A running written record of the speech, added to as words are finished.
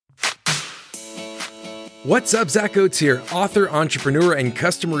What's up, Zach Oates here, author, entrepreneur, and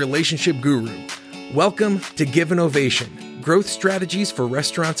customer relationship guru. Welcome to Give an Ovation, growth strategies for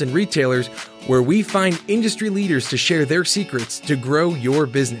restaurants and retailers, where we find industry leaders to share their secrets to grow your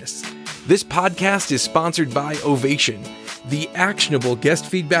business. This podcast is sponsored by Ovation, the actionable guest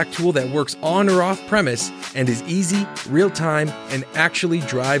feedback tool that works on or off premise and is easy, real-time, and actually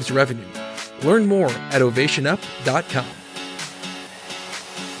drives revenue. Learn more at ovationup.com.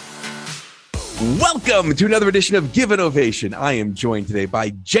 Welcome to another edition of Give an Ovation. I am joined today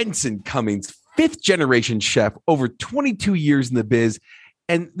by Jensen Cummings, fifth generation chef, over 22 years in the biz.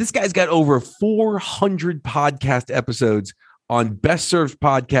 And this guy's got over 400 podcast episodes on Best Served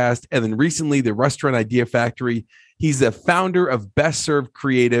Podcast, and then recently the Restaurant Idea Factory. He's the founder of Best Served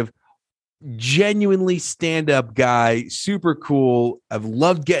Creative. Genuinely stand-up guy, super cool. I've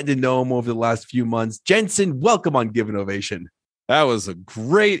loved getting to know him over the last few months. Jensen, welcome on Give an Ovation. That was a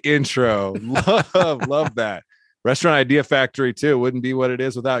great intro. Love that. Restaurant Idea Factory too wouldn't be what it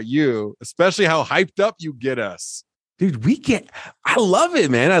is without you, especially how hyped up you get us. Dude, I love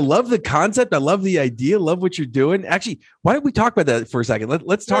it, man. I love the concept. I love the idea. Love what you're doing. Actually, why don't we talk about that for a second?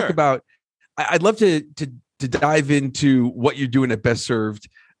 Let's talk about, I'd love to dive into what you're doing at Best Served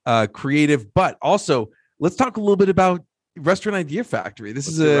Creative, but also let's talk a little bit about Restaurant Idea Factory. This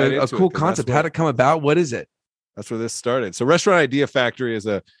is a cool concept. How'd it come about? What is it? That's where this started. So Restaurant Idea Factory is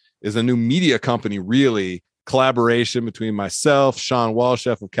a new media company, really collaboration between myself, Sean Wall,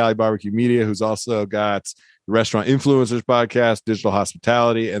 chef of Cali Barbecue Media, who's also got the Restaurant Influencers Podcast, Digital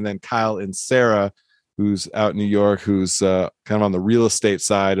Hospitality, and then Kyle and Sarah, who's out in New York, who's kind of on the real estate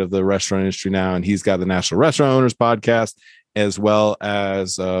side of the restaurant industry now. And he's got the National Restaurant Owners Podcast, as well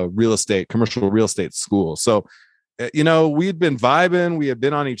as commercial real estate school. So we'd been vibing. We had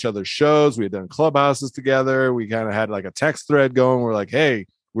been on each other's shows. We had done clubhouses together. We kind of had like a text thread going. We're like, hey,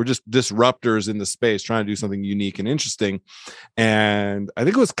 we're just disruptors in the space trying to do something unique and interesting. And I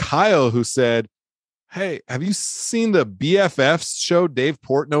think it was Kyle who said, hey, have you seen the BFFs show, Dave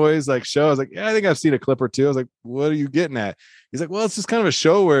Portnoy's show? I was like, yeah, I think I've seen a clip or two. I was like, what are you getting at? He's like, well, it's just kind of a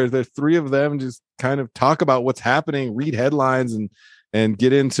show where the three of them just kind of talk about what's happening, read headlines, and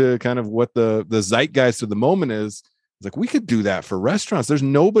get into kind of what the zeitgeist of the moment is. It's like, we could do that for restaurants. There's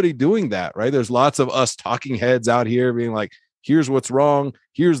nobody doing that, right? There's lots of us talking heads out here being like, here's what's wrong.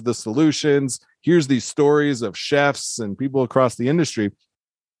 Here's the solutions. Here's these stories of chefs and people across the industry,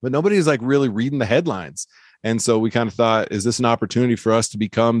 but nobody's really reading the headlines. And so we kind of thought, is this an opportunity for us to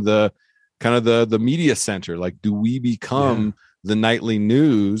become the media center? Do we become the nightly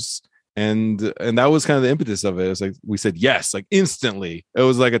news? And that was kind of the impetus of it. It's like, we said, yes, instantly. It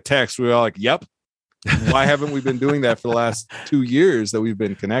was like a text. We were all like, yep. Why haven't we been doing that for the last 2 years that we've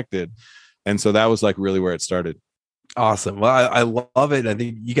been connected? And so that was really where it started. Awesome. Well, I love it. I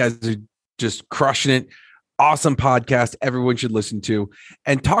think you guys are just crushing it. Awesome podcast. Everyone should listen to.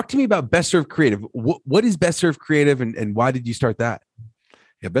 And talk to me about Best Served Creative. What is Best Served Creative, and why did you start that?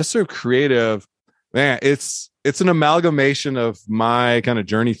 Yeah, Best Served Creative, man, it's an amalgamation of my kind of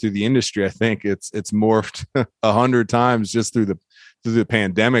journey through the industry. I think it's morphed 100 times just through the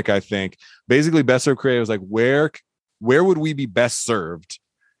pandemic. I think basically Best Served Creative was where would we be best served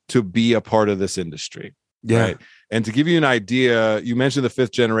to be a part of this industry? Yeah. Right? And to give you an idea, you mentioned the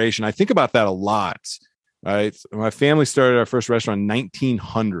fifth generation. I think about that a lot. Right. My family started our first restaurant in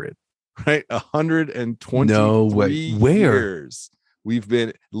 1900, right? 123 years. We've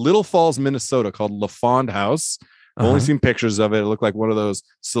been Little Falls, Minnesota, called La Fond House. I've only seen pictures of it. It looked like one of those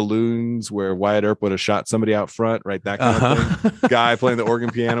saloons where Wyatt Earp would have shot somebody out front, right? That kind of thing. Guy playing the organ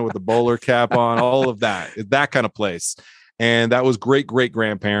piano with the bowler cap on, all of that kind of place. And that was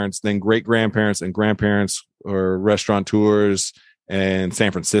great-great-grandparents, then great-grandparents and grandparents or restaurateurs in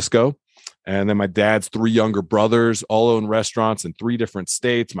San Francisco. And then my dad's three younger brothers all own restaurants in 3 different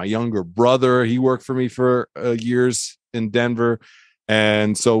states. My younger brother, he worked for me for years in Denver.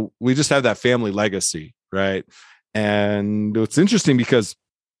 And so we just have that family legacy, right? And it's interesting because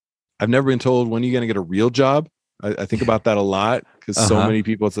I've never been told, when are you going to get a real job? I think about that a lot because so many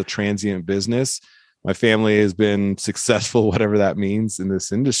people, it's a transient business. My family has been successful, whatever that means, in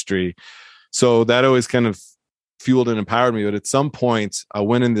this industry. So that always kind of fueled and empowered me. But at some point, I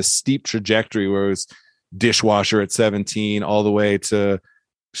went in this steep trajectory where it was dishwasher at 17, all the way to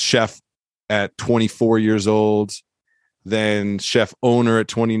chef at 24 years old, then chef owner at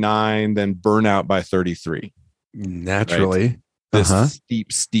 29, then burnout by 33. Naturally. Right? This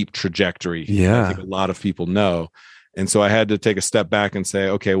steep trajectory. Yeah. I think a lot of people know. And so I had to take a step back and say,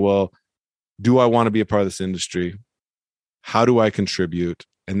 okay, well, do I want to be a part of this industry? How do I contribute?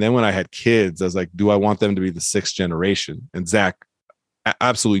 And then when I had kids, I was like, do I want them to be the 6th generation? And Zach,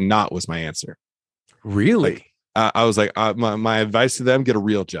 absolutely not was my answer. Really? I was like, my advice to them, get a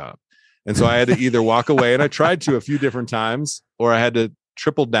real job. And so I had to either walk away, and I tried to a few different times, or I had to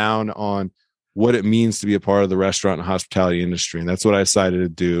triple down on what it means to be a part of the restaurant and hospitality industry. And that's what I decided to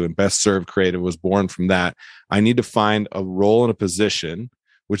do. And Best Served Creative was born from that. I need to find a role and a position,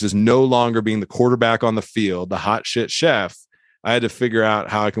 which is no longer being the quarterback on the field, the hot shit chef. I had to figure out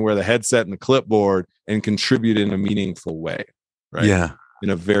how I can wear the headset and the clipboard and contribute in a meaningful way. Right. Yeah. In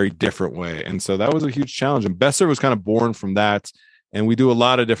a very different way. And so that was a huge challenge. And Best Served was kind of born from that. And we do a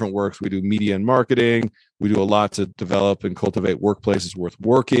lot of different works. We do media and marketing. We do a lot to develop and cultivate workplaces worth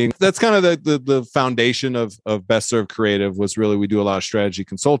working. That's kind of the foundation of Best Served Creative. Was really, we do a lot of strategy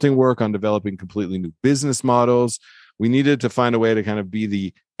consulting work on developing completely new business models. We needed to find a way to kind of be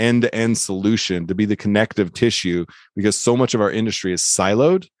the end-to-end solution, to be the connective tissue, because so much of our industry is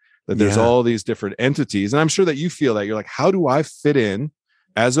siloed, that there's all these different entities. And I'm sure that you feel that. You're like, how do I fit in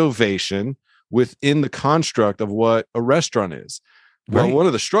as Ovation within the construct of what a restaurant is? Well, one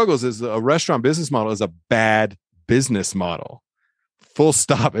of the struggles is a restaurant business model is a bad business model. Full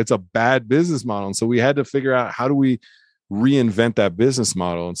stop. It's a bad business model. And so we had to figure out, how do we reinvent that business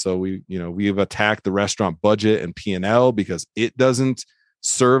model? And so we've attacked the restaurant budget and P&L because it doesn't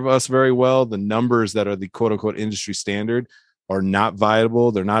serve us very well. The numbers that are the quote unquote industry standard are not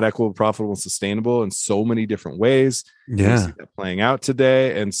viable. They're not equitable, profitable, and sustainable in so many different ways. Yeah. We see that playing out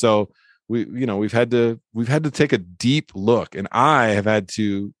today. And so we've had to take a deep look, and I have had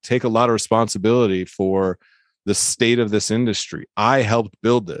to take a lot of responsibility for the state of this industry. I helped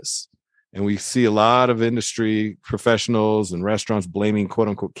build this, and we see a lot of industry professionals and restaurants blaming quote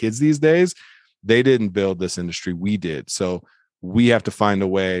unquote kids these days. They didn't build this industry. We did. So we have to find a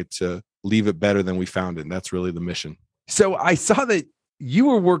way to leave it better than we found it. And that's really the mission. So I saw that you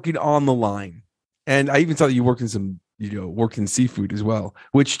were working on the line, and I even saw that you worked in seafood as well,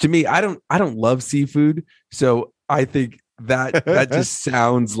 which to me, I don't love seafood. So I think that just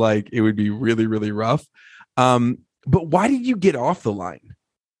sounds like it would be really, really rough. But why did you get off the line?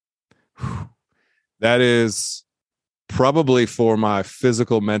 That is probably for my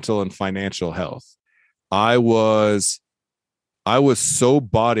physical, mental, and financial health. I was so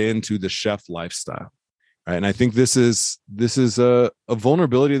bought into the chef lifestyle. Right. And I think this is a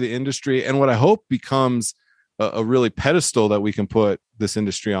vulnerability of the industry. And what I hope becomes a really pedestal that we can put this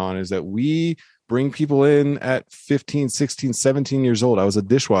industry on is that we bring people in at 15, 16, 17 years old. I was a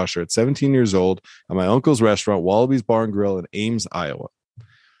dishwasher at 17 years old at my uncle's restaurant, Wallaby's Bar and Grill in Ames, Iowa.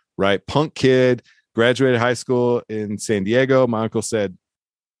 Right. Punk kid, graduated high school in San Diego. My uncle said,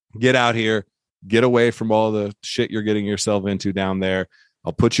 get out here, get away from all the shit you're getting yourself into down there.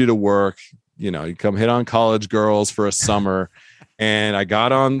 I'll put you to work. You come hit on college girls for a summer. And I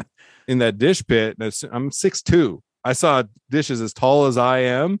got on in that dish pit. I'm 6'2". I saw dishes as tall as I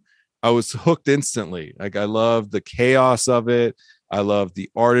am. I was hooked instantly. Like, I love the chaos of it. I love the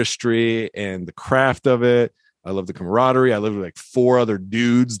artistry and the craft of it. I love the camaraderie. I lived with like 4 other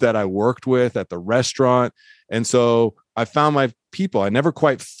dudes that I worked with at the restaurant. And so I found my people. I never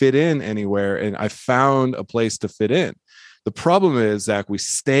quite fit in anywhere, and I found a place to fit in. The problem is, Zach, we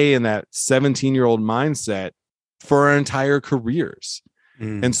stay in that 17-year-old mindset for our entire careers.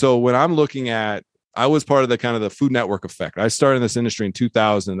 And so when I'm looking at, I was part of the kind of the Food Network effect. I started in this industry in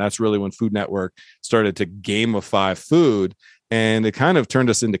 2000. And that's really when Food Network started to gamify food, and it kind of turned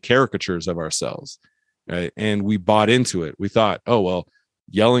us into caricatures of ourselves. Right. And we bought into it. We thought, oh, well,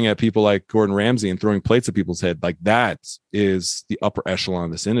 yelling at people like Gordon Ramsay and throwing plates at people's head, like that is the upper echelon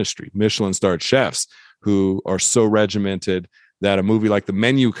of this industry. Michelin-starred chefs who are so regimented that a movie like The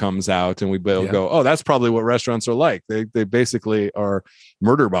Menu comes out and we go, oh, that's probably what restaurants are like. They basically are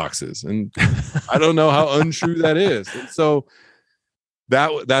murder boxes. And I don't know how untrue that is. And so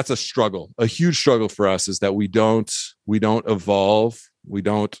that's a struggle. A huge struggle for us is that we don't evolve. We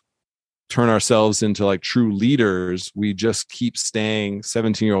don't turn ourselves into like true leaders. We just keep staying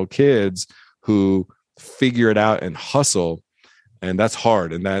 17-year-old kids who figure it out and hustle. And that's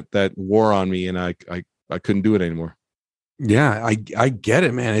hard. And that wore on me, and I couldn't do it anymore. Yeah, I get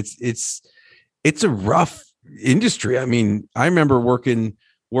it, man. It's a rough industry. I mean, I remember working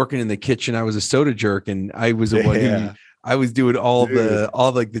in the kitchen. I was a soda jerk, and I was the one who I was doing all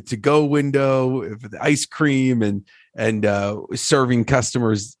the to-go window for the ice cream and serving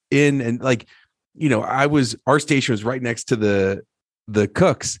customers in, and like, our station was right next to the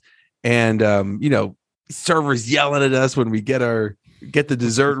cooks, and servers yelling at us when we get the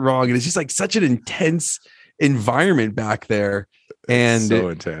dessert wrong, and it's just like such an intense environment back there. And so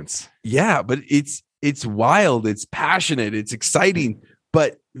intense. Yeah, but it's wild, it's passionate, it's exciting.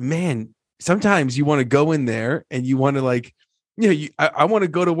 But man, sometimes you want to go in there and you want to I want to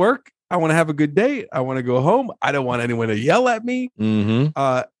go to work. I want to have a good day. I want to go home. I don't want anyone to yell at me. And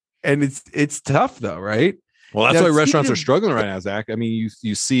it's tough though, right? Well, that's why restaurants are struggling right now, Zach. I mean,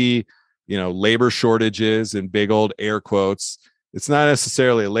 you see, labor shortages and big old air quotes. It's not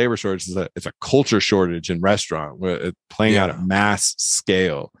necessarily a labor shortage. It's a culture shortage in restaurant where it's playing out at mass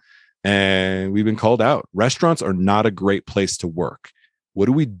scale. And we've been called out. Restaurants are not a great place to work. What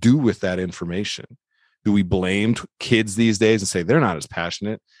do we do with that information? Do we blame kids these days and say they're not as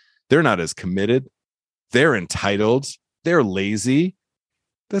passionate? They're not as committed. They're entitled. They're lazy.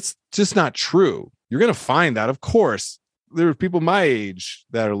 That's just not true. You're going to find that, of course. There are people my age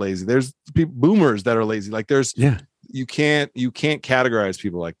that are lazy. There's people, boomers that are lazy. Like you can't categorize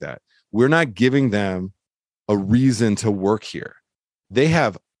people like that. We're not giving them a reason to work here. They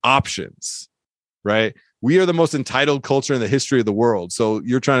have options, right? We are the most entitled culture in the history of the world. So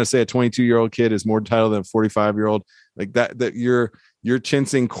you're trying to say a 22-year-old kid is more entitled than a 45-year-old, like that you're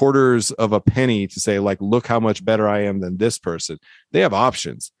chincing quarters of a penny to say, like, look how much better I am than this person. They have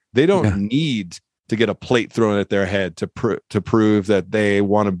options. They don't need to get a plate thrown at their head to prove that they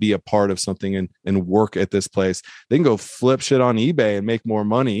want to be a part of something and work at this place. They can go flip shit on eBay and make more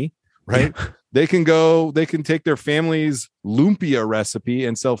money, right? They can take their family's lumpia recipe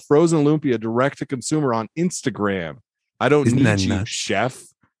and sell frozen lumpia direct to consumer on Instagram. I don't need you, chef.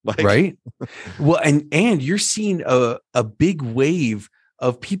 Right. Well, and you're seeing a big wave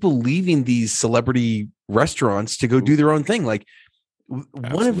of people leaving these celebrity restaurants to go do their own thing. Like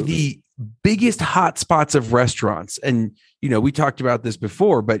one of the biggest hot spots of restaurants. And, we talked about this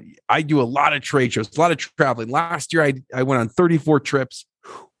before, but I do a lot of trade shows, a lot of traveling. Last year, I went on 34 trips.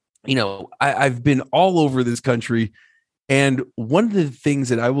 I've been all over this country. And one of the things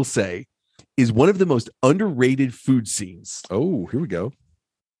that I will say is one of the most underrated food scenes. Oh, here we go.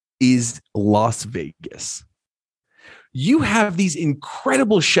 Is Las Vegas. You have these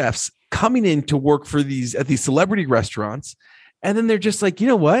incredible chefs coming in to work at these celebrity restaurants. And then they're just like, you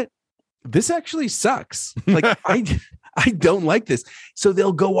know what? This actually sucks. Like, I don't like this. So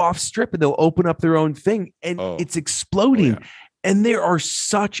they'll go off strip and they'll open up their own thing and it's exploding. And there are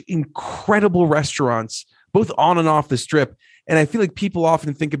such incredible restaurants, both on and off the strip. And I feel like people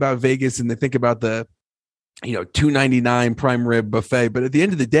often think about Vegas and they think about the, $2.99 prime rib buffet. But at the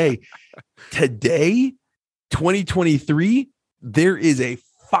end of the day, today, 2023, there is a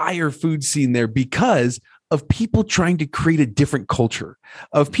fire food scene there because of people trying to create a different culture,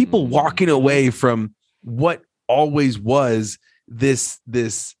 of people walking away from what always was this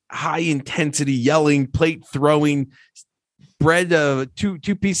high intensity yelling, plate throwing, bread,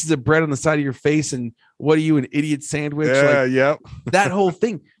 two pieces of bread on the side of your face. And what are you, an idiot sandwich? That whole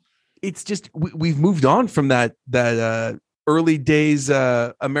thing. It's just, we've moved on from that early days,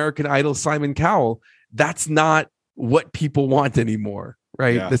 American Idol, Simon Cowell. That's not what people want anymore,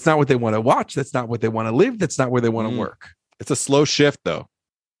 right? Yeah. That's not what they want to watch. That's not what they want to live. That's not where they want to work. It's a slow shift though.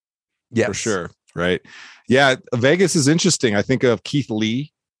 Yeah, for sure. Right. Yeah. Vegas is interesting. I think of Keith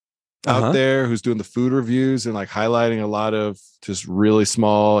Lee out there who's doing the food reviews and like highlighting a lot of just really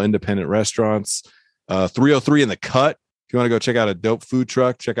small independent restaurants. 303 in the Cut. If you want to go check out a dope food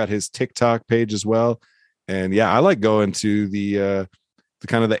truck, check out his TikTok page as well. And yeah, I like going to the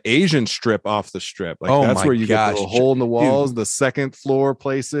kind of the Asian strip off the strip. Like that's where you get the hole in the walls, the second floor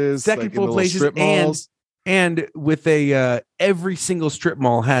places, strip malls. And with every single strip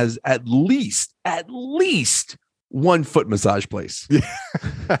mall has at least 1 foot massage place.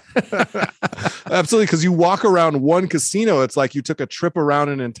 Absolutely. Because you walk around one casino, it's like you took a trip around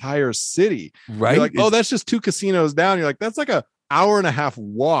an entire city. Right. You're like, that's just 2 casinos down. You're like, that's like a hour and a half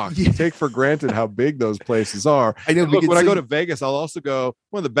walk. You take for granted how big those places are. I know. Look, when I go to Vegas, I'll also go.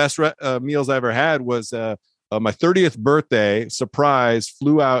 One of the best meals I ever had was my 30th birthday surprise.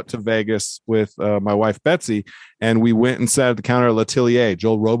 Flew out to Vegas with my wife Betsy, and we went and sat at the counter at L'Atelier,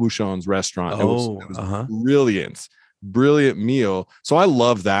 Joel Robuchon's restaurant. It was brilliant meal. So I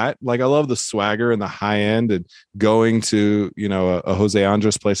love that. Like I love the swagger and the high end, and going to a Jose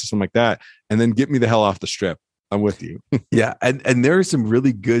Andres place or something like that, and then get me the hell off the strip. I'm with you. Yeah. And there's some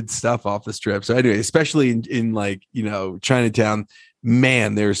really good stuff off the strip. So anyway, especially in like, Chinatown,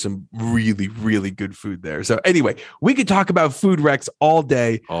 man, there's some really, really good food there. So anyway, we could talk about food wrecks all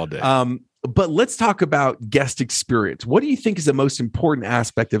day. But let's talk about guest experience. What do you think is the most important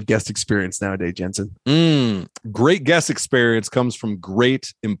aspect of guest experience nowadays, Jensen? Great guest experience comes from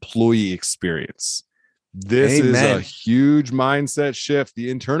great employee experience. This is a huge mindset shift.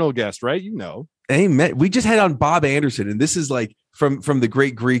 The internal guest, right? Amen. We just had on Bob Anderson, and this is like from the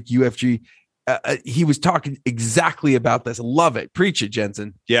Great Greek UFG. He was talking exactly about this. Love it. Preach it,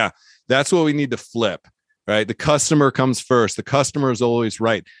 Jensen. Yeah, that's what we need to flip. right? The customer comes first. The customer is always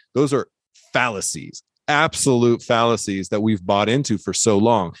right. Those are fallacies, absolute fallacies that we've bought into for so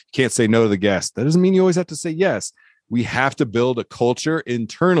long. You can't say no to the guest. That doesn't mean you always have to say yes. We have to build a culture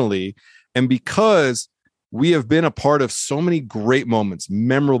internally. And because we have been a part of so many great moments,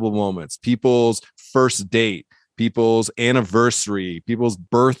 memorable moments, people's first date, people's anniversary, people's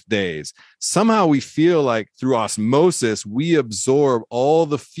birthdays, somehow we feel like through osmosis, we absorb all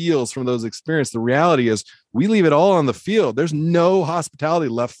the feels from those experiences. The reality is we leave it all on the field. There's no hospitality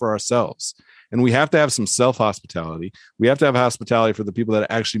left for ourselves. And we have to have some self-hospitality. We have to have hospitality for the people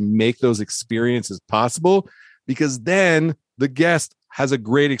that actually make those experiences possible, because then the guest has a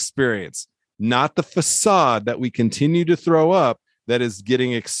great experience, not the facade that we continue to throw up that is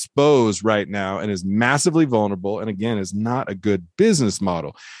getting exposed right now and is massively vulnerable. And again, is not a good business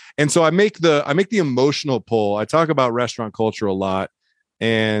model. And so I make the emotional pull. I talk about restaurant culture a lot,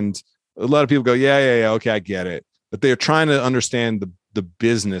 and a lot of people go, yeah, okay, I get it. But they're trying to understand the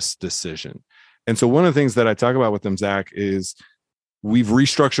business decision. And so one of the things that I talk about with them, Zach, is we've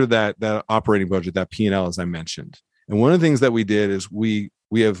restructured that operating budget, that P&L, as I mentioned. And one of the things that we did is we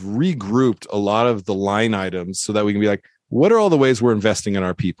have regrouped a lot of the line items so that we can be like, what are all the ways we're investing in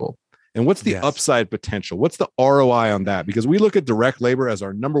our people? And what's the upside potential? What's the ROI on that? Because we look at direct labor as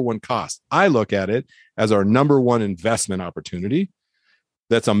our number one cost. I look at it as our number one investment opportunity.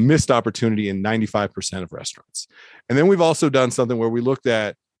 That's a missed opportunity in 95% of restaurants. And then we've also done something where we looked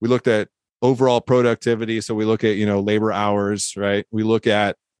at overall productivity. So we look at, labor hours, right? We look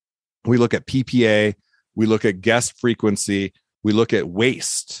at PPA, we look at guest frequency, we look at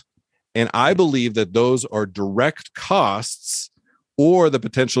waste. And I believe that those are direct costs or the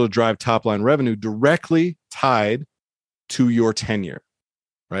potential to drive top line revenue directly tied to your tenure,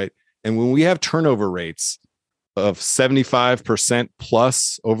 right? And when we have turnover rates of 75%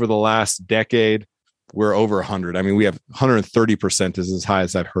 plus over the last decade, we're over 100. I mean, we have 130% is as high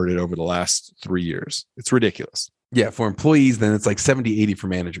as I've heard it over the last 3 years. It's ridiculous. Yeah, for employees, then it's like 70, 80 for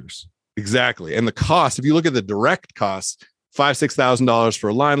managers. Exactly. And the cost, if you look at the direct costs, $5,000-$6,000 for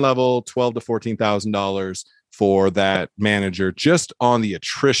a line level, $12,000 to $14,000 for that manager, just on the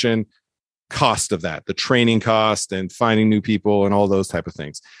attrition cost of that, the training cost and finding new people and all those type of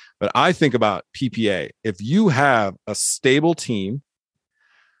things. But I think about PPA. If you have a stable team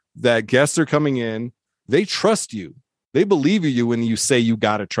that guests are coming in, they trust you. They believe you when you say you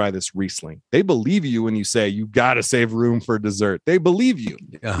got to try this Riesling. They believe you when you say you got to save room for dessert. They believe you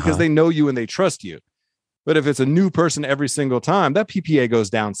because they know you and they trust you. But if it's a new person every single time, that PPA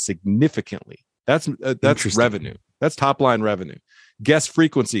goes down significantly. That's revenue. That's top line revenue. Guest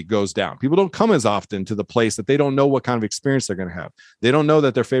frequency goes down. People don't come as often to the place that they don't know what kind of experience they're going to have. They don't know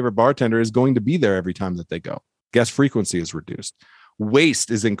that their favorite bartender is going to be there every time that they go. Guest frequency is reduced. Waste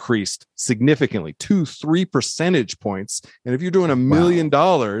is increased significantly, 2-3 percentage points. And if you're doing $1 million,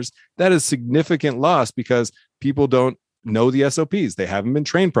 that is significant loss because people don't know the SOPs. They haven't been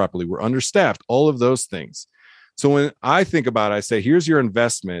trained properly. We're understaffed, all of those things. So when I think about it, I say, here's your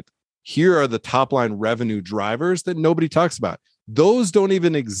investment. Here are the top line revenue drivers that nobody talks about. Those don't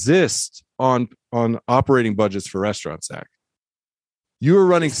even exist on operating budgets for restaurants, Zach. You are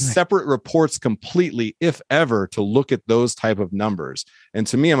running separate reports completely, if ever, to look at those type of numbers. And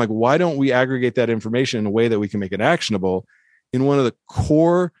to me, I'm like, why don't we aggregate that information in a way that we can make it actionable in one of the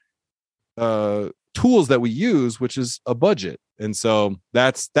core tools that we use, which is a budget? And so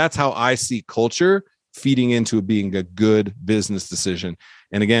that's how I see culture feeding into being a good business decision.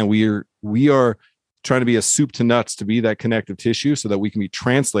 And again, we are trying to be a soup to nuts to be that connective tissue so that we can be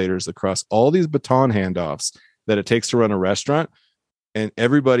translators across all these baton handoffs that it takes to run a restaurant. And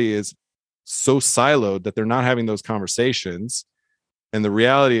everybody is so siloed that they're not having those conversations. And the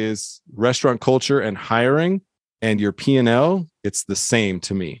reality is restaurant culture and hiring and your P&L, it's the same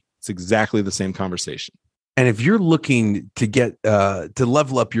to me. It's exactly the same conversation. And if you're looking to get to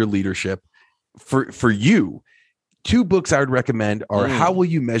level up your leadership for you, 2 books I would recommend are How Will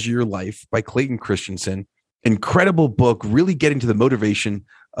You Measure Your Life by Clayton Christensen. Incredible book, really getting to the motivation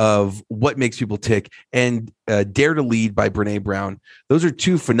of what makes people tick, and Dare to Lead by Brene Brown. Those are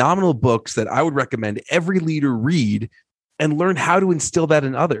 2 phenomenal books that I would recommend every leader read and learn how to instill that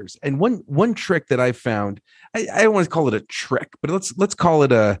in others. And one trick that I found, I don't want to call it a trick, but let's call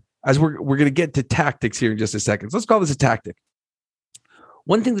it as we're going to get to tactics here in just a second. So let's call this a tactic.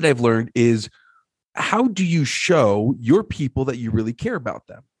 One thing that I've learned is, how do you show your people that you really care about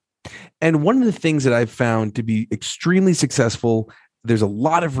them? And one of the things that I've found to be extremely successful, there's a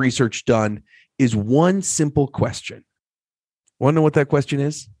lot of research done, is one simple question. Want to know what that question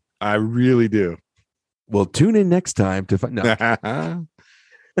is? I really do. Well, tune in next time to find out.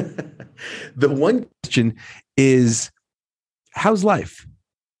 The one question is, how's life?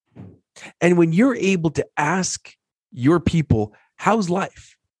 And when you're able to ask your people, how's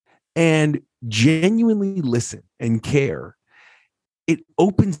life? And genuinely listen and care, it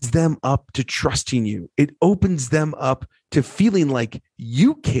opens them up to trusting you. It opens them up to feeling like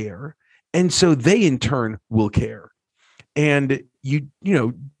you care. And so they in turn will care. And you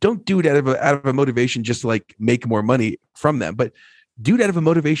don't do it out of a motivation just to like make more money from them, but do it out of a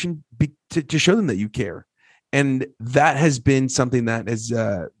motivation to show them that you care. And that has been something that has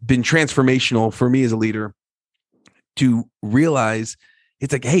been transformational for me as a leader, to realize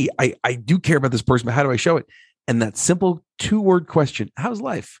it's like, hey, I do care about this person, but how do I show it? And that simple 2-word question, how's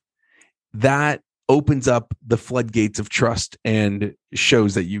life? That opens up the floodgates of trust and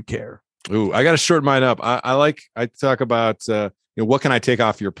shows that you care. Ooh, I got to shorten mine up. I talk about, what can I take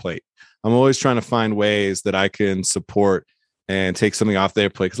off your plate? I'm always trying to find ways that I can support and take something off their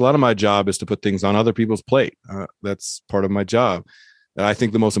plate. Because a lot of my job is to put things on other people's plate. That's part of my job. And I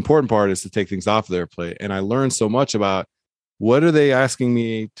think the most important part is to take things off their plate. And I learned so much about what are they asking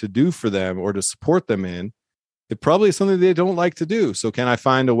me to do for them or to support them in. It probably is something they don't like to do. So can I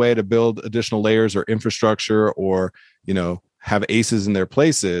find a way to build additional layers or infrastructure or, have aces in their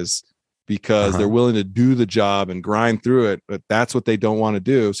places because they're willing to do the job and grind through it, but that's what they don't want to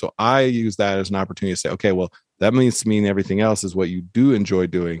do. So I use that as an opportunity to say, okay, well, that means to mean everything else is what you do enjoy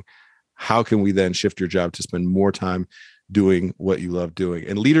doing. How can we then shift your job to spend more time doing what you love doing?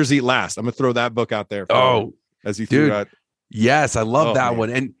 And Leaders Eat Last. I'm going to throw that book out there. As you threw out. Yes, I love that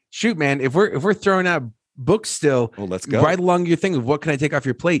one. And shoot, man, if we're throwing out books still, let's go right along your thing of what can I take off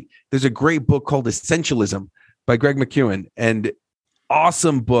your plate. There's a great book called Essentialism by Greg McKeown, and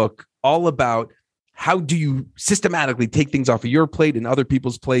awesome book all about how do you systematically take things off of your plate and other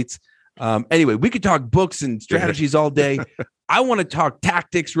people's plates. Anyway, we could talk books and strategies all day. I want to talk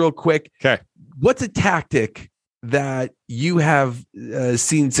tactics real quick. Okay. What's a tactic that you have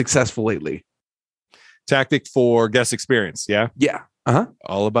seen successful lately? Tactic for guest experience. Yeah. Yeah.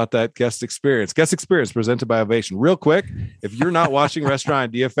 All about that guest experience. Guest experience presented by Ovation. Real quick, if you're not watching Restaurant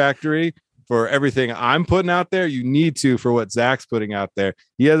Idea Factory for everything I'm putting out there, you need to for what Zach's putting out there.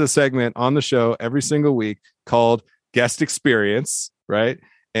 He has a segment on the show every single week called Guest Experience, right?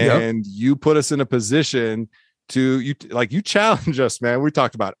 And you put us in a position to you challenge us, man. We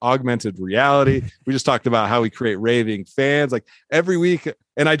talked about augmented reality. We just talked about how we create raving fans like every week.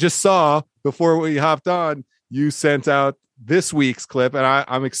 And I just saw before we hopped on, you sent out this week's clip, and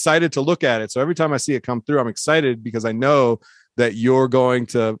I'm excited to look at it. So every time I see it come through, I'm excited because I know that you're going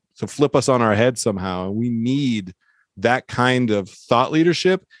to flip us on our head somehow. And we need that kind of thought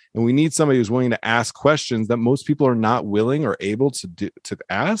leadership. And we need somebody who's willing to ask questions that most people are not willing or able to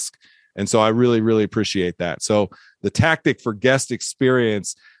ask. And so I really, really appreciate that. So the tactic for guest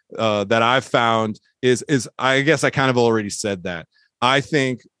experience that I've found is I guess I kind of already said that. I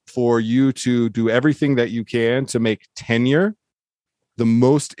think for you to do everything that you can to make tenure the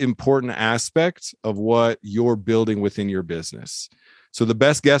most important aspect of what you're building within your business. So the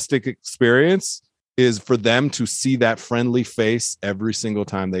best guest experience is for them to see that friendly face every single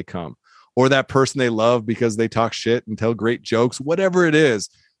time they come, or that person they love because they talk shit and tell great jokes, whatever it is.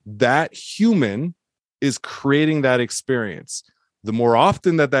 That human is creating that experience. The more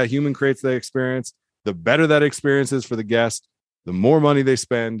often that human creates that experience, the better that experience is for the guest. The more money they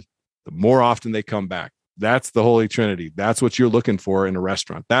spend, the more often they come back. That's the Holy Trinity. That's what you're looking for in a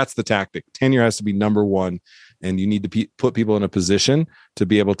restaurant. That's the tactic. Tenure has to be number one. And you need to put people in a position to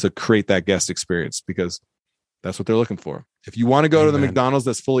be able to create that guest experience because that's what they're looking for. If you want to go to the McDonald's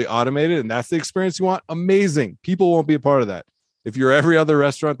that's fully automated and that's the experience you want, amazing. People won't be a part of that. If you're every other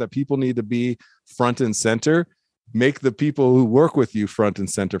restaurant that people need to be front and center, make the people who work with you front and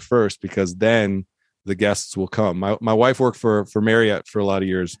center first, because then the guests will come. My wife worked for Marriott for a lot of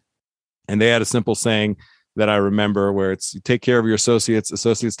years, and they had a simple saying that I remember where it's, you take care of your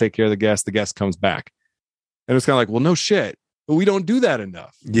associates take care of the guest comes back. And it's kind of like, well, no shit, but we don't do that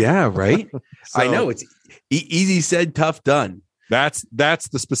enough. Yeah, right. So, I know it's easy said, tough done. That's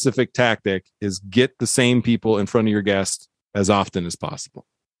the specific tactic, is get the same people in front of your guest as often as possible.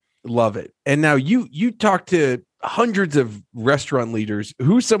 Love it. And now you talk to hundreds of restaurant leaders.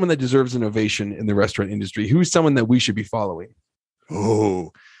 Who's someone that deserves an ovation in the restaurant industry? Who's someone that we should be following?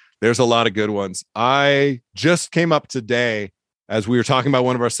 Oh, there's a lot of good ones. I just came up today as we were talking about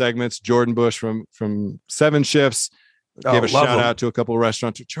one of our segments, Jordan Bush from Seven Shifts, gave a shout out to a couple of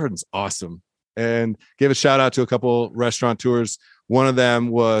restaurateurs. Jordan's awesome. And gave a shout out to a couple restaurateurs. One of them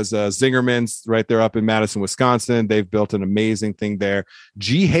was Zingerman's right there up in Madison, Wisconsin. They've built an amazing thing there.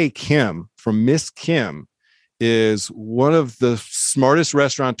 Ji-Hae Kim from Miss Kim is one of the smartest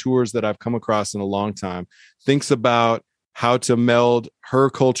restaurateurs that I've come across in a long time. Thinks about how to meld her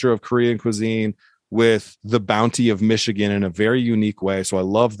culture of Korean cuisine with the bounty of Michigan in a very unique way. So I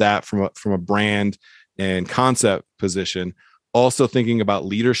love that from a brand and concept position. Also thinking about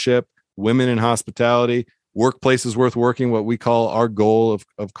leadership, women in hospitality, workplaces worth working, what we call our goal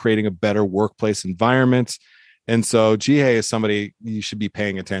of creating a better workplace environment. And so Jihye is somebody you should be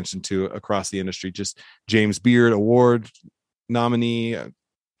paying attention to across the industry. Just James Beard Award nominee,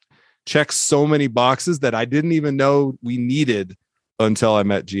 checks so many boxes that I didn't even know we needed until I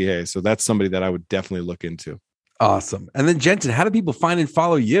met Jihye. So that's somebody that I would definitely look into. Awesome. And then Jensen, how do people find and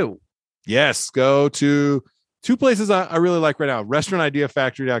follow you? Yes, go to two places I really like right now.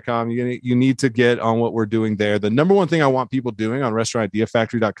 RestaurantIdeaFactory.com. You need to get on what we're doing there. The number one thing I want people doing on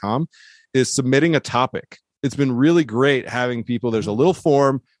RestaurantIdeaFactory.com is submitting a topic. It's been really great having people. There's a little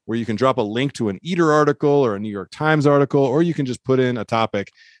form where you can drop a link to an Eater article or a New York Times article, or you can just put in a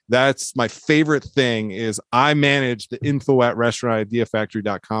topic. That's my favorite thing. Is I manage the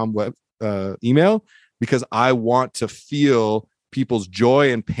info@restaurantideafactory.com web email, because I want to feel people's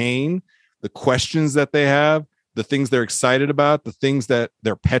joy and pain, the questions that they have, the things they're excited about, the things that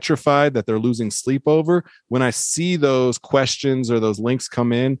they're petrified, that they're losing sleep over. When I see those questions or those links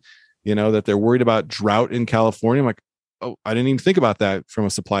come in, that they're worried about drought in California, I'm like, oh, I didn't even think about that from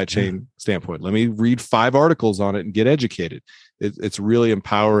a supply chain standpoint. Let me read 5 articles on it and get educated. It's really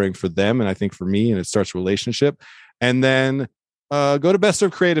empowering for them, and I think for me, and it starts a relationship. And then go to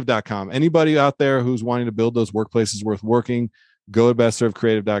bestservecreative.com. Anybody out there who's wanting to build those workplaces worth working, go to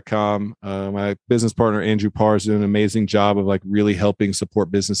bestservecreative.com. My business partner, Andrew Parr, is doing an amazing job of really helping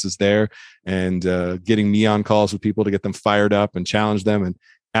support businesses there and getting me on calls with people to get them fired up and challenge them and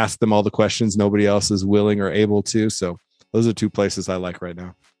ask them all the questions nobody else is willing or able to. So those are 2 places I like right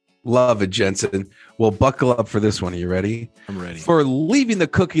now. Love it, Jensen. Well, buckle up for this one. Are you ready? I'm ready. For leaving the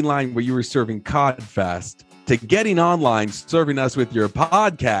cooking line where you were serving cod fast to getting online, serving us with your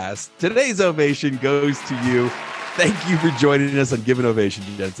podcast, today's ovation goes to you. Thank you for joining us on Give an Ovation,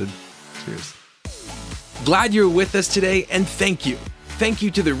 Jensen. Cheers. Glad you're with us today, and thank you. Thank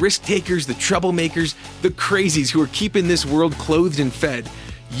you to the risk takers, the troublemakers, the crazies who are keeping this world clothed and fed.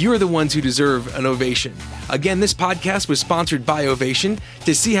 You're the ones who deserve an ovation. Again, this podcast was sponsored by Ovation.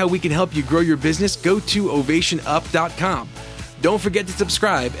 To see how we can help you grow your business, go to ovationup.com. Don't forget to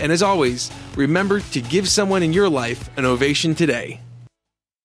subscribe, and as always, remember to give someone in your life an ovation today.